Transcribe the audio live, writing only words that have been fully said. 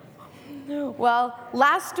Well,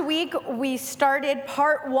 last week we started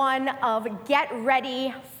part one of Get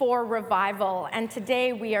Ready for Revival, and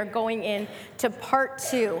today we are going into part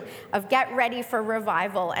two of Get Ready for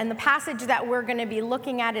Revival. And the passage that we're going to be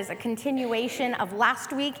looking at is a continuation of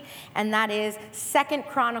last week, and that is 2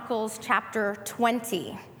 Chronicles chapter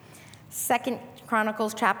 20. 2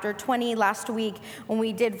 Chronicles chapter 20 last week when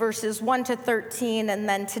we did verses 1 to 13, and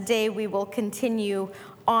then today we will continue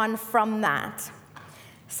on from that.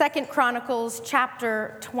 2 Chronicles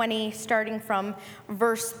chapter 20, starting from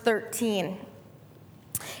verse 13.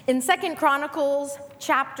 In 2 Chronicles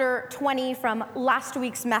chapter 20 from last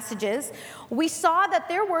week's messages, we saw that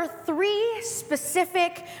there were three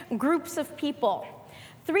specific groups of people.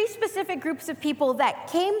 Three specific groups of people that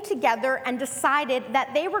came together and decided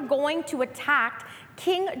that they were going to attack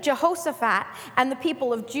King Jehoshaphat and the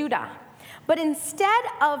people of Judah. But instead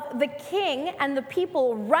of the king and the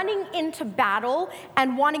people running into battle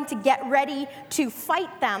and wanting to get ready to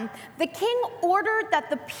fight them, the king ordered that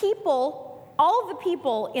the people, all the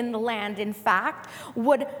people in the land, in fact,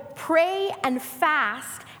 would pray and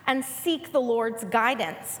fast and seek the Lord's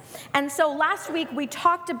guidance. And so last week we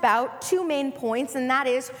talked about two main points, and that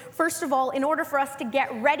is, first of all, in order for us to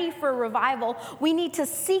get ready for revival, we need to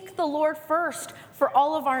seek the Lord first for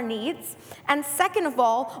all of our needs. And second of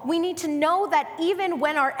all, we need to know that even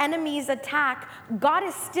when our enemies attack, God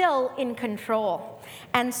is still in control.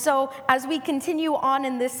 And so as we continue on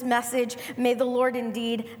in this message, may the Lord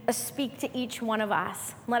indeed speak to each one of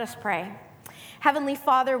us. Let us pray. Heavenly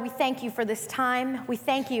Father, we thank you for this time. We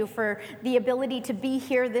thank you for the ability to be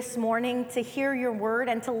here this morning, to hear your word,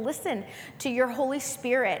 and to listen to your Holy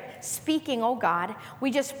Spirit speaking, oh God. We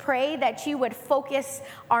just pray that you would focus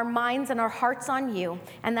our minds and our hearts on you,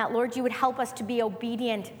 and that, Lord, you would help us to be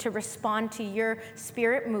obedient to respond to your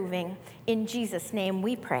Spirit moving. In Jesus' name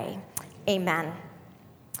we pray. Amen.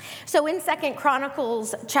 So in 2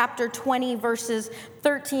 Chronicles chapter 20, verses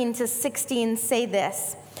 13 to 16 say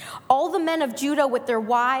this: "All the men of Judah with their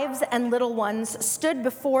wives and little ones stood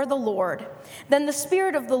before the Lord. Then the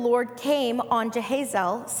Spirit of the Lord came on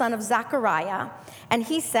Jehaziel, son of Zechariah, and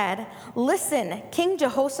he said, 'Listen, King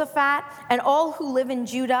Jehoshaphat and all who live in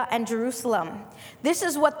Judah and Jerusalem. This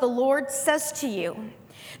is what the Lord says to you.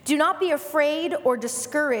 Do not be afraid or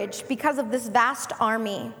discouraged because of this vast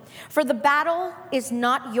army, for the battle is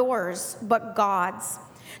not yours, but God's.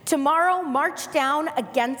 Tomorrow march down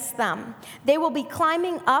against them. They will be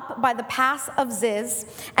climbing up by the pass of Ziz,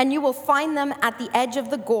 and you will find them at the edge of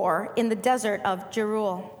the Gor in the desert of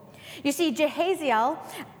Jeruel.'" You see, Jehaziel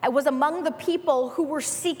was among the people who were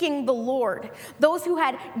seeking the Lord, those who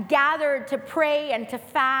had gathered to pray and to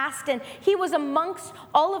fast, and he was amongst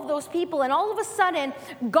all of those people, and all of a sudden,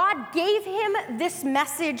 God gave him this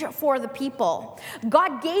message for the people.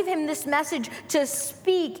 God gave him this message to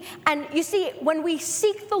speak, and you see, when we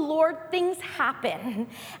seek the Lord, things happen,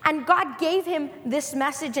 and God gave him this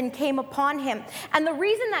message and came upon him, and the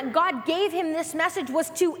reason that God gave him this message was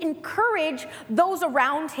to encourage those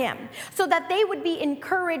around him, so that they would be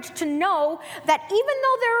encouraged to know that even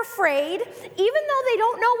though they're afraid, even though they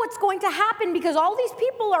don't know what's going to happen because all these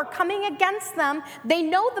people are coming against them, they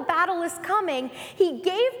know the battle is coming, he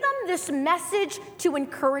gave them this message to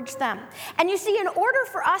encourage them. And you see, in order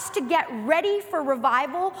for us to get ready for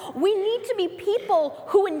revival, we need to be people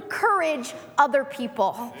who encourage other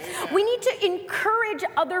people. We need to encourage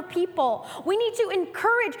other people. We need to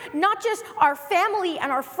encourage not just our family and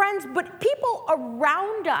our friends, but people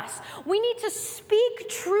around us. We need to speak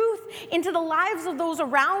truth into the lives of those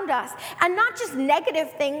around us, and not just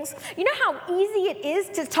negative things. You know how easy it is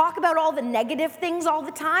to talk about all the negative things all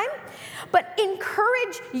the time? But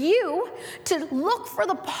encourage you to look for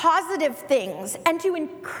the positive things and to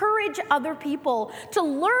encourage other people, to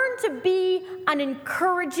learn to be an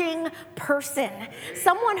encouraging person,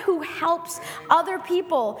 someone who helps other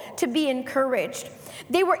people to be encouraged.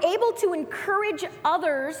 They were able to encourage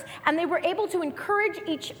others, and they were able to encourage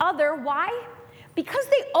each other. Why? Because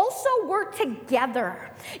they also were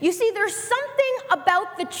together. You see, there's something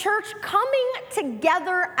about the church coming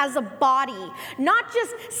together as a body, not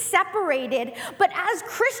just separated, but as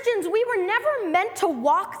Christians, we were never meant to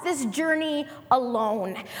walk this journey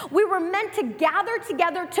alone. We were meant to gather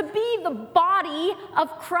together to be the body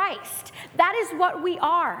of Christ. That is what we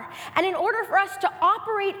are. And in order for us to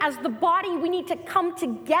operate as the body, we need to come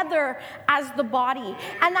together as the body.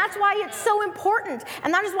 And that's why it's so important.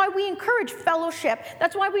 And that is why we encourage fellowship.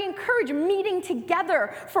 That's why we encourage meeting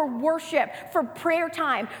together for worship, for prayer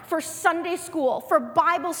time, for Sunday school, for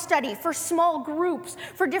Bible study, for small groups,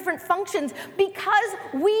 for different functions, because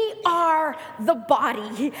we are the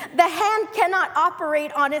body. The hand cannot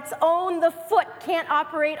operate on its own, the foot can't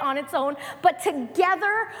operate on its own, but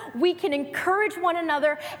together we can encourage one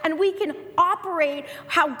another and we can operate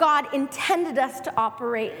how God intended us to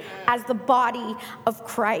operate as the body of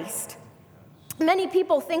Christ. Many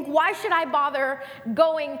people think, why should I bother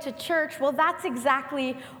going to church? Well, that's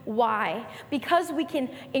exactly why. Because we can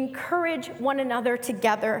encourage one another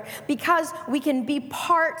together. Because we can be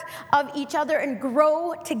part of each other and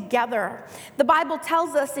grow together. The Bible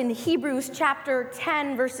tells us in Hebrews chapter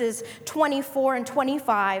 10, verses 24 and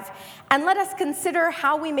 25, and let us consider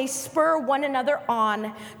how we may spur one another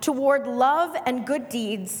on toward love and good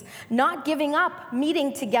deeds, not giving up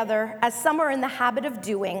meeting together as some are in the habit of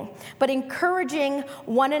doing, but encouraging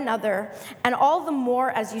one another, and all the more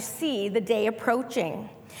as you see the day approaching.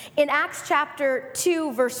 In Acts chapter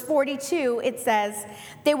 2, verse 42, it says,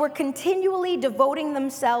 they were continually devoting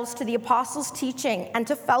themselves to the apostles' teaching and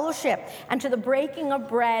to fellowship and to the breaking of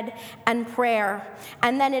bread and prayer.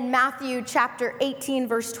 And then in Matthew chapter 18,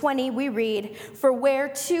 verse 20, we read, for where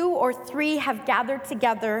 2 or 3 have gathered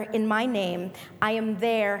together in my name, I am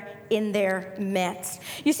there in their midst.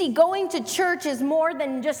 You see, going to church is more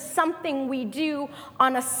than just something we do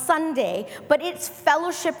on a Sunday, but it's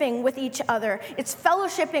fellowshipping with each other. It's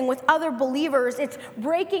fellowshipping with other believers. It's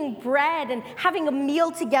breaking bread and having a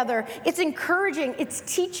meal together. It's encouraging, it's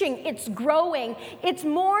teaching, it's growing. It's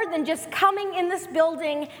more than just coming in this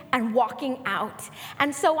building and walking out.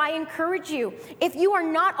 And so I encourage you, if you are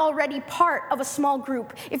not already part of a small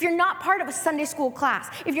group, if you're not part of a Sunday school class,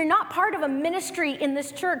 if you're not part of a ministry in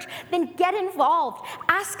this church, then get involved.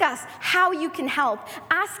 Ask us how you can help.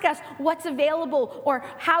 Ask us what's available or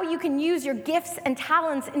how you can use your gifts and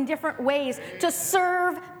talents in different ways to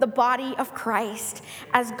serve the body of Christ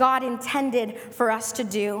as God intended for us to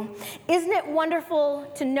do. Isn't it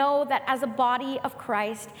wonderful to know that as a body of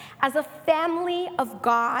Christ, as a family of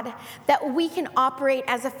God, that we can operate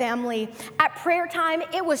as a family? At prayer time,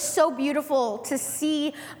 it was so beautiful to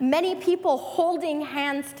see many people holding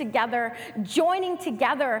hands together, joining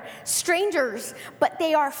together, strangers, but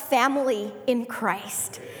they are family in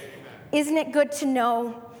Christ. Isn't it good to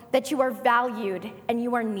know that you are valued and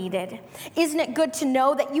you are needed? Isn't it good to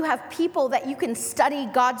know that you have people that you can study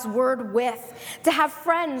God's word with, to have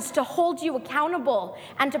friends to hold you accountable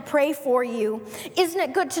and to pray for you? Isn't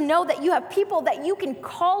it good to know that you have people that you can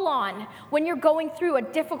call on when you're going through a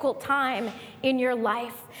difficult time in your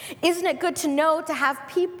life? Isn't it good to know to have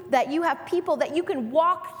that you have people that you can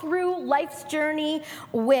walk through life's journey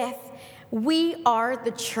with? We are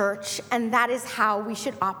the church, and that is how we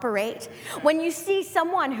should operate. When you see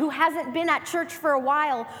someone who hasn't been at church for a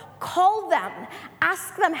while, call them,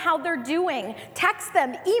 ask them how they're doing, text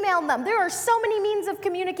them, email them. There are so many means of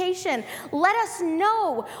communication. Let us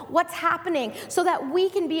know what's happening so that we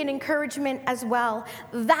can be an encouragement as well.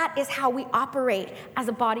 That is how we operate as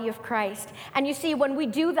a body of Christ. And you see, when we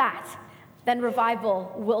do that, then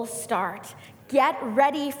revival will start. Get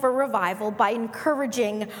ready for revival by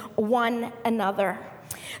encouraging one another.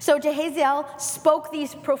 So Jehaziel spoke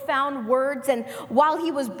these profound words, and while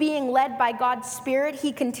he was being led by God's Spirit,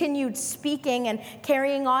 he continued speaking and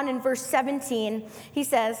carrying on. In verse 17, he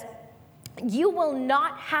says, you will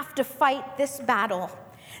not have to fight this battle.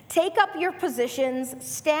 Take up your positions,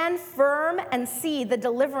 stand firm, and see the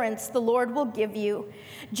deliverance the Lord will give you.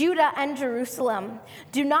 Judah and Jerusalem,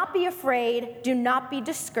 do not be afraid, do not be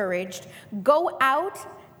discouraged. Go out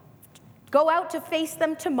to face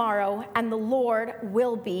them tomorrow, and the Lord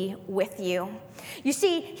will be with you. You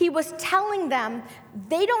see, he was telling them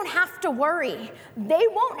they don't have to worry. They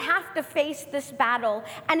won't have to face this battle.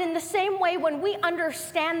 And in the same way, when we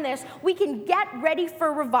understand this, we can get ready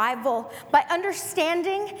for revival by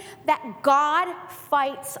understanding that God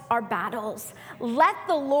fights our battles. Let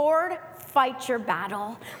the Lord fight your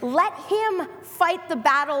battle. Let him fight the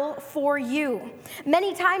battle for you.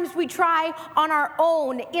 Many times we try on our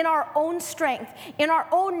own, in our own strength, in our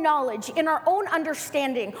own knowledge, in our own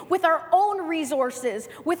understanding, with our own resources,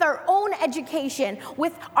 with our own education,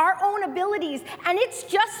 with our own abilities, and it's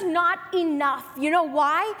just not enough. You know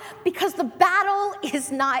why? Because the battle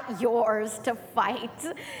is not yours to fight.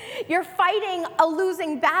 You're fighting a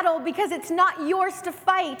losing battle because it's not yours to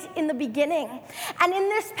fight in the beginning. And in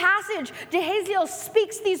this passage, Jehaziel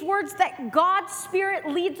speaks these words that God's Spirit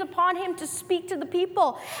leads upon him to speak to the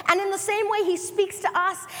people. And in the same way, he speaks to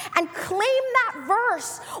us and claim that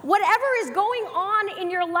verse. Whatever is going on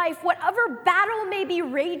in your life, whatever battle may be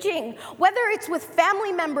raging, whether it's with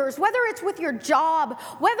family members, whether it's with your job,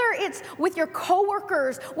 whether it's with your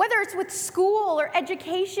coworkers, whether it's with school or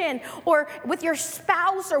education or with your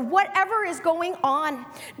spouse or whatever is going on,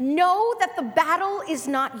 know that the battle is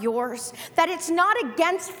not yours, that it's not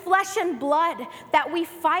against flesh and blood that we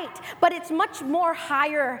fight, but it's much more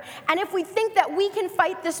higher. And if we think that we can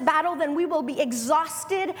fight this battle, then we will be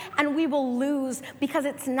exhausted and we will lose because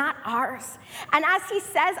it's not ours. And as he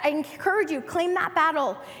says, I encourage you, claim that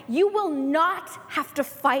battle. You will not have to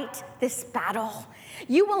fight this battle.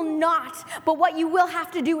 You will not, but what you will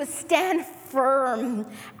have to do is stand firm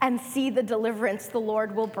and see the deliverance the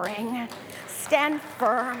Lord will bring. Stand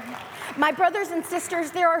firm. My brothers and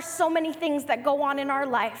sisters, there are so many things that go on in our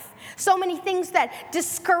life, so many things that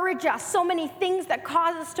discourage us, so many things that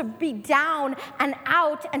cause us to be down and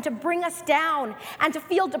out and to bring us down and to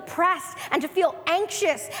feel depressed and to feel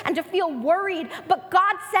anxious and to feel worried. But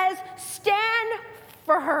God says, stand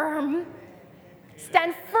firm.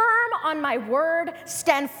 Stand firm on my word.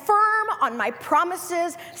 Stand firm on my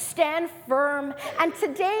promises. Stand firm. And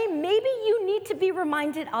today, maybe you need to be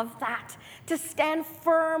reminded of that, to stand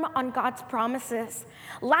firm on God's promises.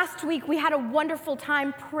 Last week, we had a wonderful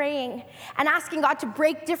time praying and asking God to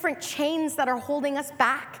break different chains that are holding us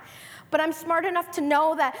back. But I'm smart enough to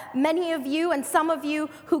know that many of you and some of you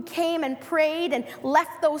who came and prayed and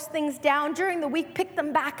left those things down during the week picked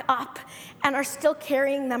them back up and are still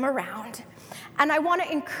carrying them around. And I want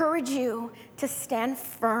to encourage you to stand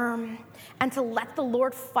firm and to let the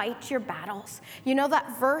Lord fight your battles. You know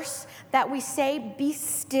that verse that we say, be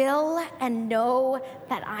still and know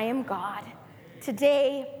that I am God.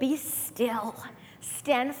 Today, be still.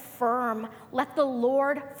 Stand firm. Let the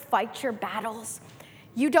Lord fight your battles.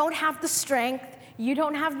 You don't have the strength. You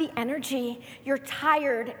don't have the energy. You're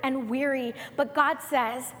tired and weary. But God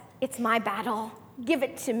says, it's my battle. Give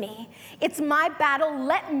it to me. It's my battle.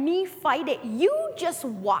 Let me fight it. You just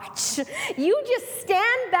watch. You just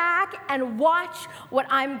stand back and watch what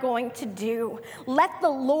I'm going to do. Let the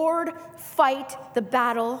Lord fight the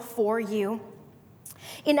battle for you.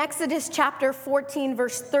 In Exodus chapter 14,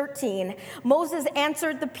 verse 13, Moses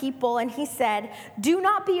answered the people and he said, do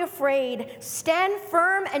not be afraid. Stand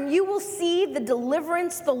firm and you will see the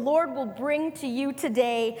deliverance the Lord will bring to you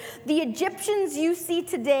today. The Egyptians you see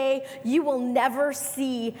today, you will never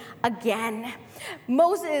see again.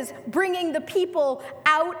 Moses bringing the people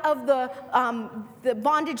out of the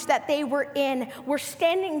bondage that they were in, were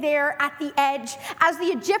standing there at the edge as the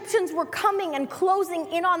Egyptians were coming and closing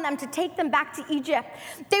in on them to take them back to Egypt.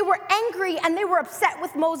 They were angry and they were upset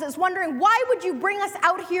with Moses, wondering, why would you bring us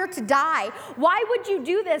out here to die? Why would you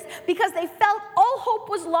do this? Because they felt all hope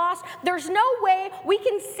was lost. There's no way we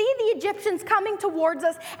can see the Egyptians coming towards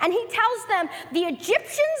us. And he tells them, the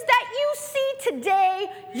Egyptians that you see today,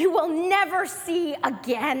 you will never see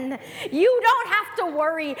again. You don't have to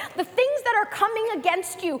worry. The things that are coming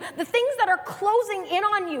against you, the things that are closing in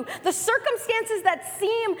on you, the circumstances that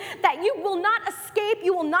seem that you will not escape,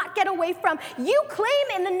 you will not get away from, you claim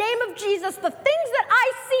in the name of Jesus, the things that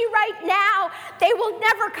I see right now, they will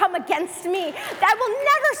never come against me. I will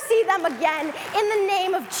never see them again in the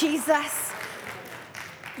name of Jesus.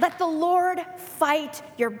 Let the Lord fight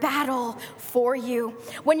your battle for you.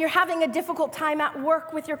 When you're having a difficult time at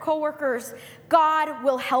work with your coworkers, God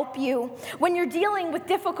will help you. When you're dealing with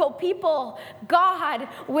difficult people, God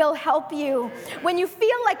will help you. When you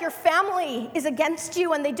feel like your family is against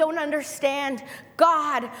you and they don't understand,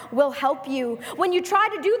 God will help you. When you try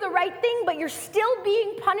to do the right thing, but you're still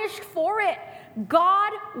being punished for it,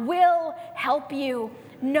 God will help you.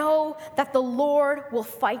 Know that the Lord will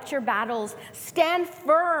fight your battles. Stand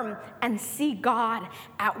firm and see God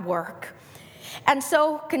at work. And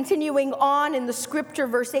so, continuing on in the scripture,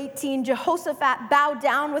 verse 18, Jehoshaphat bowed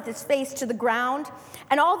down with his face to the ground,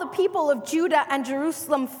 and all the people of Judah and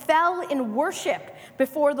Jerusalem fell in worship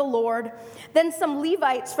before the Lord. Then some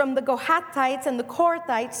Levites from the Kohathites and the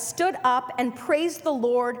Korathites stood up and praised the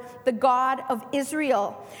Lord, the God of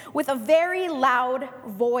Israel, with a very loud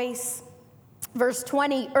voice. Verse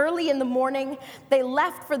 20, early in the morning, they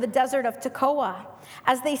left for the desert of Tekoa.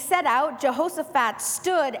 As they set out, Jehoshaphat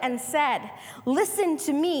stood and said, listen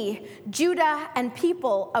to me, Judah and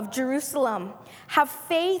people of Jerusalem. Have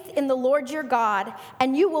faith in the Lord your God,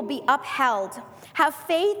 and you will be upheld. Have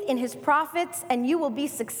faith in his prophets, and you will be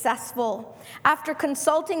successful. After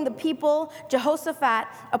consulting the people, Jehoshaphat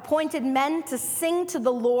appointed men to sing to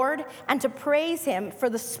the Lord and to praise him for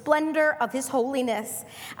the splendor of his holiness.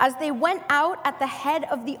 As they went out out at the head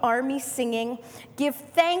of the army singing, "Give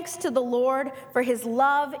thanks to the Lord, for his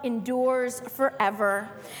love endures forever."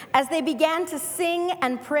 As they began to sing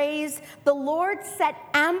and praise, the Lord set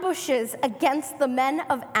ambushes against the men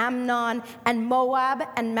of Ammon and Moab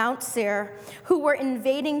and Mount Seir, who were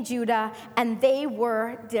invading Judah, and they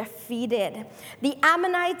were defeated. The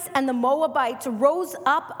Ammonites and the Moabites rose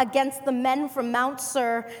up against the men from Mount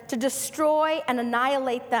Seir to destroy and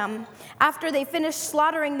annihilate them. After they finished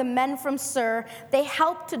slaughtering the men from Seir, they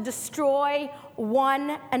helped to destroy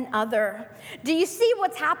one another. Do you see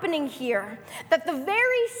what's happening here? That the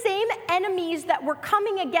very same enemies that were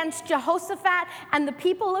coming against Jehoshaphat and the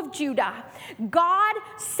people of Judah, God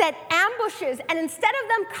set ambushes, and instead of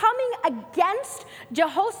them coming against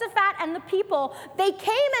Jehoshaphat and the people, they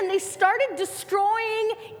came and they started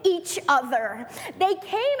destroying each other. They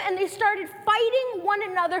came and they started fighting one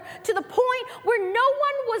another to the point where no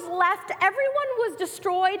one was left. Everyone was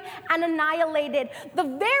destroyed and annihilated. The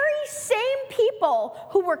very same people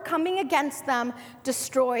who were coming against them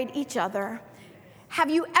destroyed each other. Have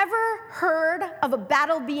you ever heard of a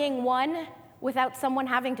battle being won without someone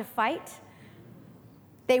having to fight?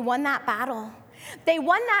 They won that battle. They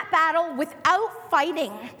won that battle without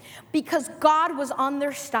fighting because God was on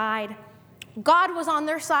their side. God was on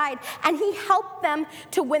their side, and he helped them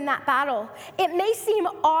to win that battle. It may seem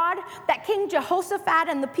odd that King Jehoshaphat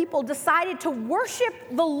and the people decided to worship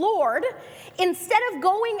the Lord instead of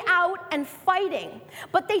going out and fighting,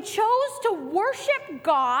 but they chose to worship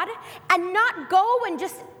God and not go and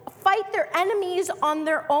just fight their enemies on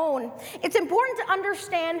their own. It's important to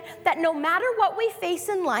understand that no matter what we face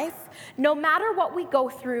in life, no matter what we go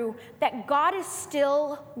through, that God is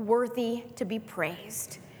still worthy to be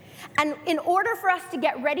praised. And in order for us to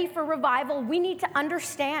get ready for revival, we need to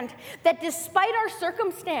understand that despite our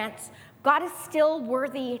circumstance, God is still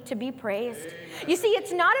worthy to be praised. You see,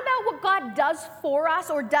 it's not about what God does for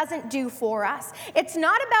us or doesn't do for us. It's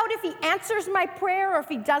not about if he answers my prayer or if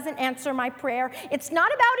he doesn't answer my prayer. It's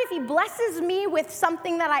not about if he blesses me with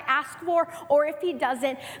something that I ask for or if he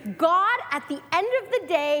doesn't. God, at the end of the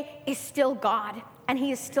day, is still God, and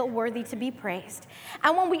he is still worthy to be praised.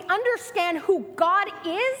 And when we understand who God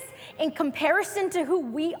is in comparison to who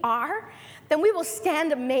we are, then we will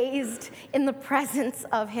stand amazed in the presence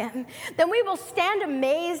of him. Then we will stand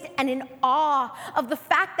amazed and in awe of the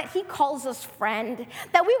fact that he calls us friend.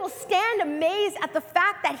 That we will stand amazed at the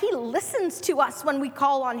fact that he listens to us when we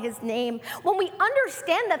call on his name. When we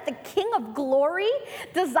understand that the King of Glory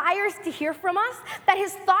desires to hear from us, that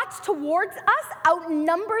his thoughts towards us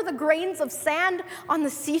outnumber the grains of sand on the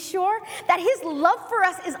seashore, that his love for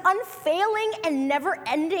us is unfailing and never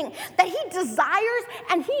ending, that he desires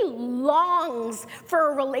and he longs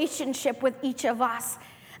for a relationship with each of us,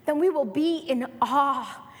 then we will be in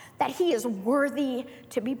awe that he is worthy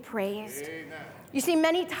to be praised. Amen. You see,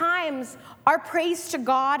 many times our praise to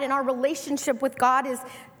God and our relationship with God is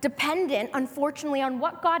dependent, unfortunately, on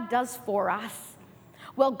what God does for us.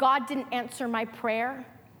 Well, God didn't answer my prayer.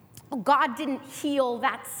 God didn't heal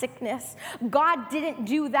that sickness. God didn't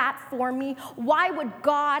do that for me. Why would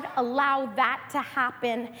God allow that to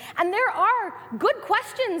happen? And there are good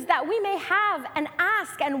questions that we may have and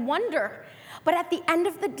ask and wonder. But at the end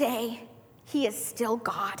of the day, he is still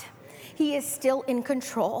God. He is still in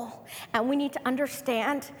control. And we need to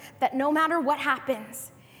understand that no matter what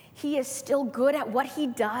happens, he is still good at what he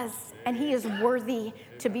does, and he is worthy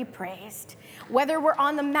to be praised. Whether we're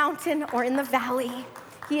on the mountain or in the valley,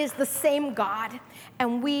 he is the same God,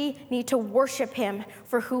 and we need to worship him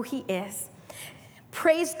for who he is.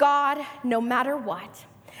 Praise God no matter what.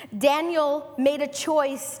 Daniel made a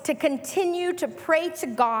choice to continue to pray to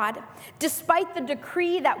God despite the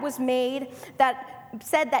decree that was made that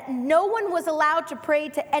said that no one was allowed to pray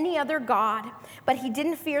to any other God, but he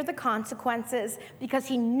didn't fear the consequences because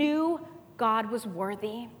he knew God was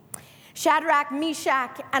worthy. Shadrach,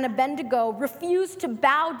 Meshach, and Abednego refused to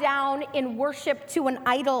bow down in worship to an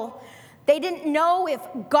idol. They didn't know if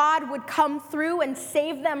God would come through and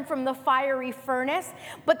save them from the fiery furnace,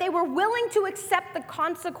 but they were willing to accept the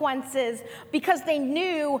consequences because they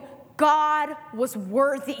knew God was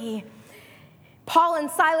worthy. Paul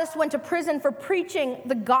and Silas went to prison for preaching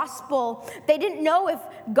the gospel. They didn't know if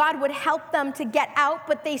God would help them to get out,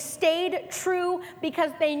 but they stayed true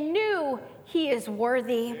because they knew he is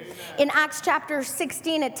worthy. Amen. In Acts chapter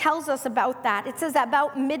 16, it tells us about that. It says that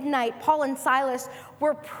about midnight, Paul and Silas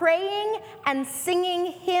were praying and singing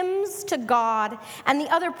hymns to God, and the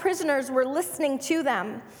other prisoners were listening to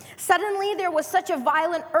them. Suddenly, there was such a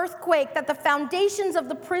violent earthquake that the foundations of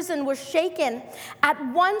the prison were shaken. At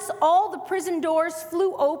once, all the prison doors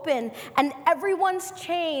flew open, and everyone's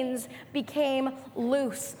chains became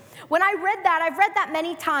loose. When I read that, I've read that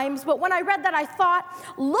many times, but when I read that, I thought,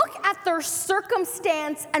 look at their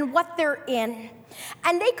circumstance and what they're in.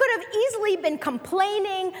 And they could have easily been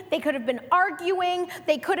complaining, they could have been arguing,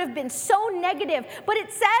 they could have been so negative. But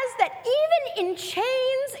it says that even in chains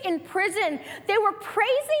in prison, they were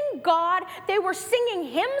praising God, they were singing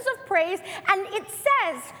hymns of praise, and it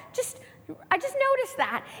says, I just noticed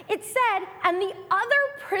that. It said, and the other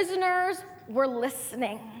prisoners were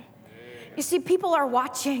listening. You see, people are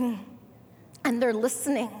watching, and they're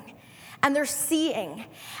listening, and they're seeing.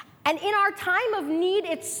 And in our time of need,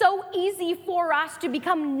 it's so easy for us to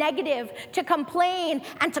become negative, to complain,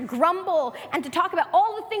 and to grumble, and to talk about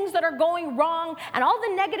all the things that are going wrong, and all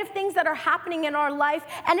the negative things that are happening in our life.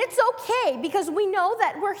 And it's okay, because we know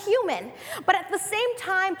that we're human. But at the same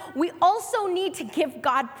time, we also need to give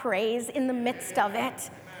God praise in the midst of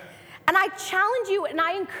it. And I challenge you and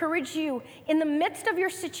I encourage you, in the midst of your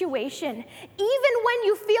situation, even when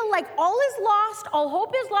you feel like all is lost, all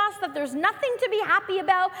hope is lost, that there's nothing to be happy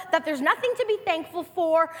about, that there's nothing to be thankful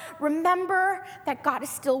for, remember that God is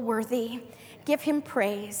still worthy. Give him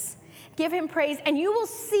praise. Give him praise, and you will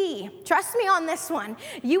see, trust me on this one,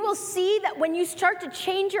 you will see that when you start to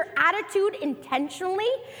change your attitude intentionally,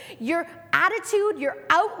 your attitude, your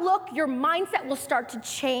outlook, your mindset will start to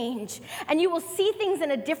change. And you will see things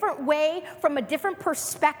in a different way, from a different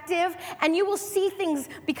perspective, and you will see things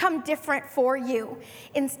become different for you.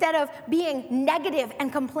 Instead of being negative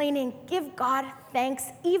and complaining, give God thanks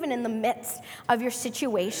even in the midst of your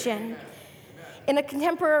situation. In a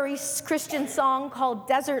contemporary Christian song called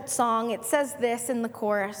Desert Song, it says this in the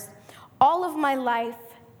chorus: all of my life,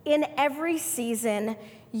 in every season,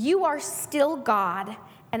 you are still God,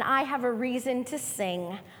 and I have a reason to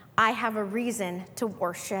sing. I have a reason to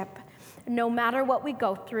worship. No matter what we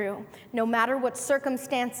go through, no matter what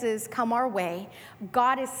circumstances come our way,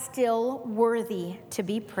 God is still worthy to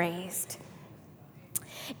be praised.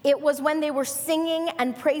 It was when they were singing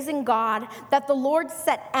and praising God that the Lord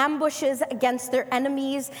set ambushes against their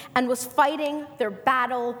enemies and was fighting their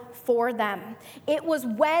battle for them. It was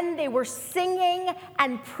when they were singing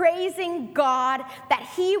and praising God that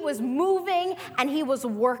he was moving and he was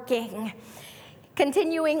working.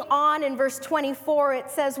 Continuing on in verse 24,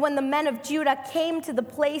 it says, when the men of Judah came to the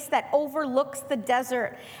place that overlooks the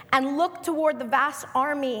desert and looked toward the vast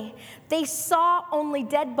army, they saw only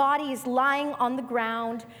dead bodies lying on the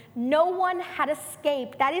ground. No one had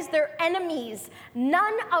escaped. That is, their enemies.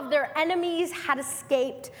 None of their enemies had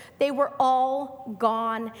escaped. They were all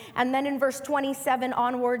gone. And then in verse 27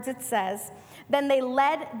 onwards, it says, Then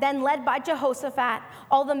led by Jehoshaphat,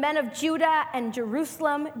 all the men of Judah and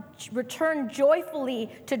Jerusalem returned joyfully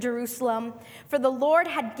to Jerusalem, for the Lord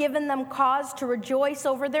had given them cause to rejoice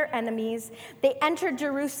over their enemies. They entered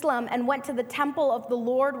Jerusalem and went to the temple of the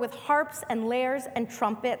Lord with harps and lyres and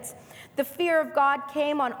trumpets. The fear of God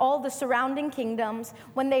came on all the surrounding kingdoms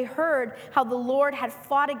when they heard how the Lord had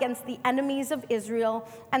fought against the enemies of Israel,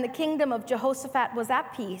 and the kingdom of Jehoshaphat was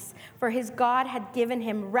at peace, for his God had given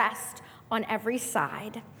him rest on every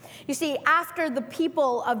side. You see, after the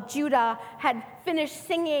people of Judah had finished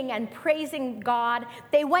singing and praising God,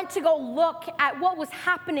 they went to go look at what was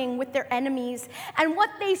happening with their enemies. And what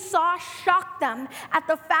they saw shocked them at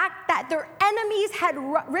the fact that their enemies had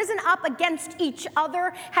risen up against each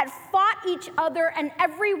other, had fought each other, and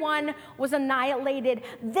everyone was annihilated.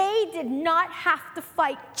 They did not have to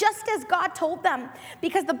fight, just as God told them,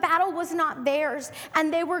 because the battle was not theirs,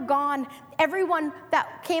 and they were gone. Everyone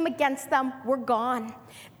that came against them were gone.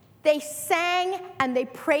 They sang and they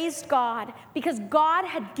praised God because God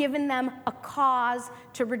had given them a cause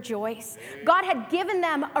to rejoice. God had given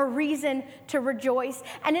them a reason to rejoice.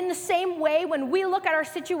 And in the same way, when we look at our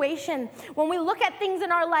situation, when we look at things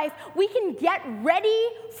in our life, we can get ready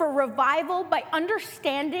for revival by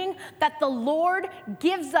understanding that the Lord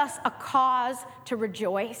gives us a cause to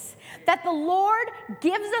rejoice, that the Lord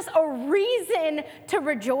gives us a reason to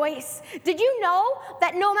rejoice. Did you know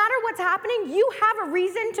that no matter what's happening, you have a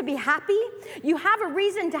reason to be happy? You have a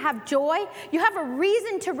reason to have joy. You have a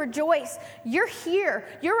reason to rejoice. You're here.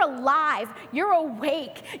 You're alive. You're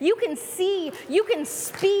awake. You can see. You can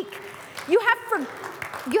speak. You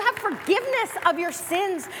have forgiveness of your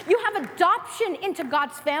sins. You have adoption into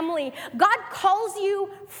God's family. God calls you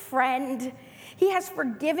friend. He has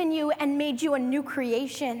forgiven you and made you a new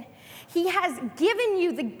creation. He has given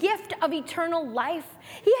you the gift of eternal life.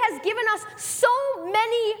 He has given us so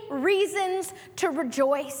many reasons to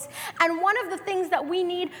rejoice. And one of the things that we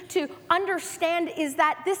need to understand is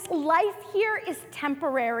that this life here is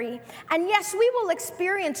temporary. And yes, we will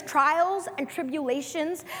experience trials and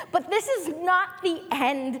tribulations, but this is not the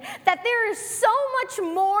end. That there is so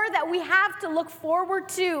much more that we have to look forward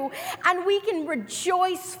to, and we can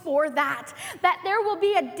rejoice for that. That there will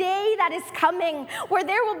be a day that is coming where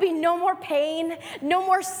there will be no more pain, no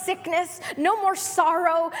more sickness, no more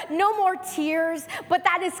sorrow, no more tears, but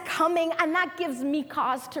that is coming, and that gives me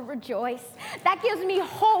cause to rejoice. That gives me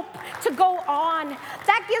hope to go on.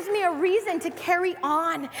 That gives me a reason to carry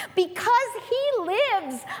on. Because he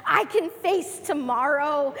lives, I can face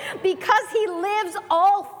tomorrow. Because he lives,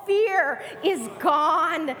 all fear is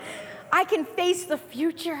gone. I can face the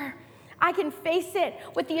future. I can face it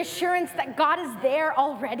with the assurance that God is there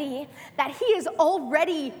already, that he is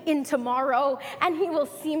already in tomorrow, and he will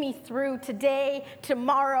see me through today,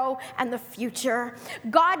 tomorrow, and the future.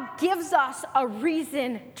 God gives us a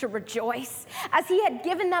reason to rejoice. As he had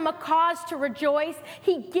given them a cause to rejoice,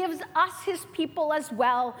 he gives us, his people as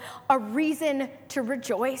well, a reason to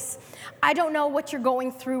rejoice. I don't know what you're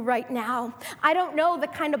going through right now. I don't know the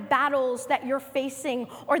kind of battles that you're facing,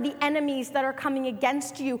 or the enemies that are coming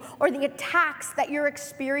against you, or the attacks that you're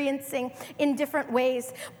experiencing in different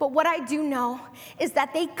ways. But what I do know is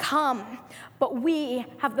that they come, but we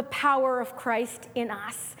have the power of Christ in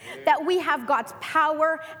us. That we have God's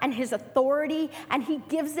power and his authority, and he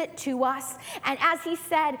gives it to us. And as he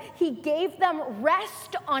said, he gave them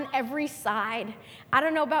rest on every side. I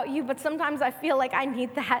don't know about you, but sometimes I feel like I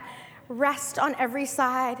need that rest on every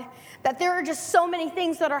side. That there are just so many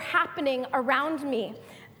things that are happening around me,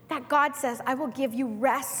 that God says, I will give you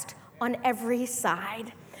rest on every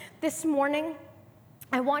side. This morning,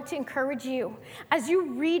 I want to encourage you, as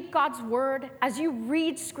you read God's word, as you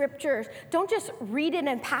read scriptures, don't just read it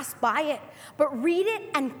and pass by it, but read it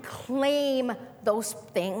and claim those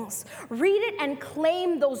things. Read it and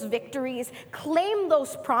claim those victories, claim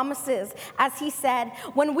those promises. As he said,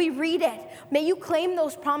 when we read it, may you claim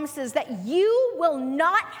those promises that you will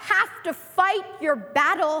not have to fight your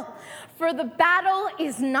battle, for the battle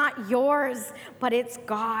is not yours, but it's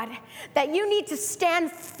God. That you need to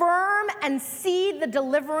stand firm and see the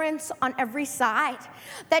deliverance on every side.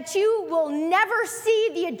 That you will never see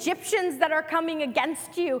the Egyptians that are coming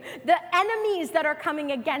against you, the enemies that are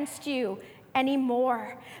coming against you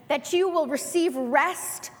anymore. That you will receive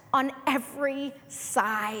rest on every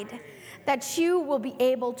side. That you will be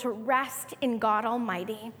able to rest in God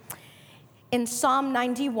Almighty. In Psalm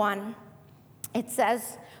 91, it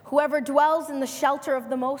says, whoever dwells in the shelter of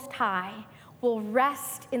the Most High will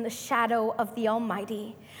rest in the shadow of the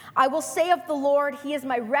Almighty. I will say of the Lord, he is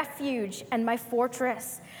my refuge and my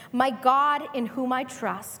fortress, my God in whom I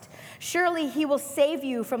trust. Surely he will save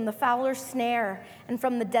you from the fowler's snare and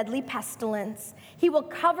from the deadly pestilence. He will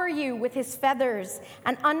cover you with his feathers,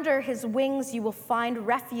 and under his wings you will find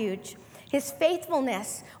refuge. His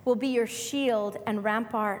faithfulness will be your shield and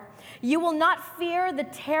rampart. You will not fear the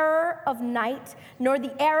terror of night, nor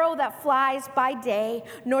the arrow that flies by day,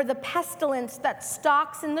 nor the pestilence that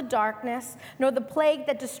stalks in the darkness, nor the plague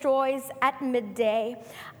that destroys at midday.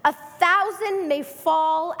 1,000 may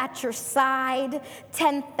fall at your side,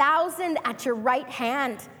 10,000 at your right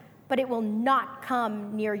hand, but it will not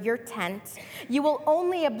come near your tent. You will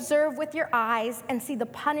only observe with your eyes and see the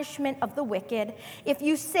punishment of the wicked. If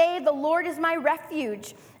you say, the Lord is my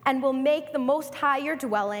refuge, and will make the Most High your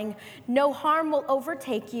dwelling, no harm will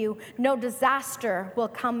overtake you, no disaster will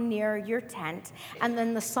come near your tent. And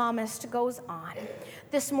then the psalmist goes on.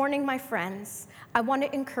 This morning, my friends, I want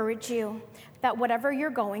to encourage you that whatever you're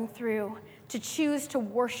going through, to choose to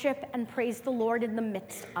worship and praise the Lord in the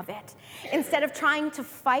midst of it. Instead of trying to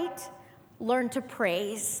fight, learn to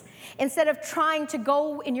praise. Instead of trying to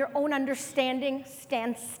go in your own understanding,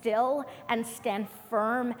 stand still and stand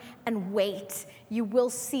firm and wait. You will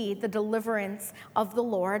see the deliverance of the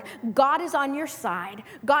Lord. God is on your side.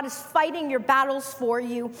 God is fighting your battles for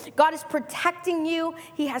you. God is protecting you.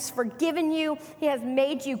 He has forgiven you. He has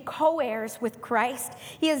made you co-heirs with Christ.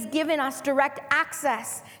 He has given us direct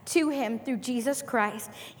access to him through Jesus Christ.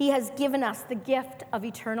 He has given us the gift of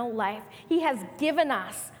eternal life. He has given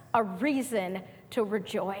us a reason to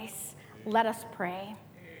rejoice. Let us pray.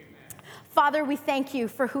 Father, we thank you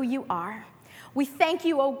for who you are. We thank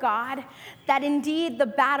you, oh God, that indeed the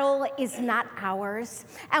battle is not ours.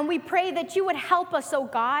 And we pray that you would help us, oh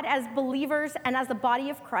God, as believers and as the body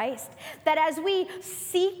of Christ, that as we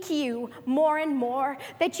seek you more and more,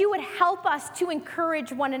 that you would help us to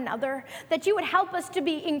encourage one another, that you would help us to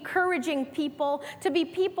be encouraging people, to be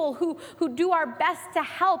people who do our best to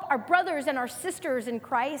help our brothers and our sisters in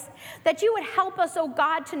Christ, that you would help us, oh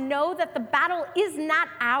God, to know that the battle is not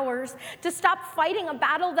ours, to stop fighting a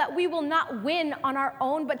battle that we will not win on our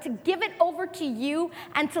own, but to give it over to you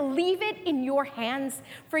and to leave it in your hands,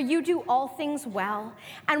 for you do all things well.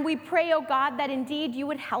 And we pray, oh God, that indeed you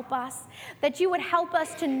would help us, that you would help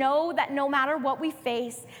us to know that no matter what we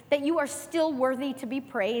face, that you are still worthy to be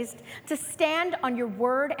praised, to stand on your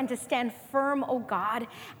word and to stand firm, oh God.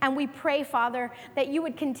 And we pray, Father, that you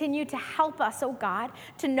would continue to help us, oh God,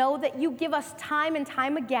 to know that you give us time and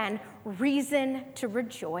time again reason to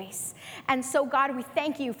rejoice. And so, God, we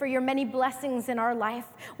thank you for your many blessings in our life.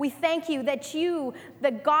 We thank you that you, the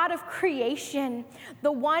God of creation,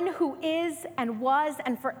 the one who is and was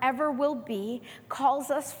and forever will be, calls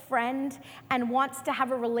us friend and wants to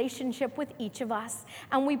have a relationship with each of us.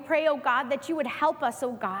 And we pray, oh God, that you would help us,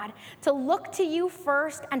 oh God, to look to you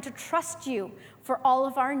first and to trust you for all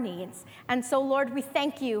of our needs. And so, Lord, we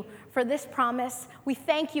thank you for this promise. We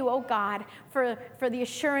thank you, oh God, for the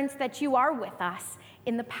assurance that you are with us.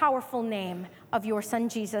 In the powerful name of your Son,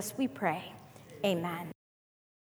 Jesus, we pray. Amen.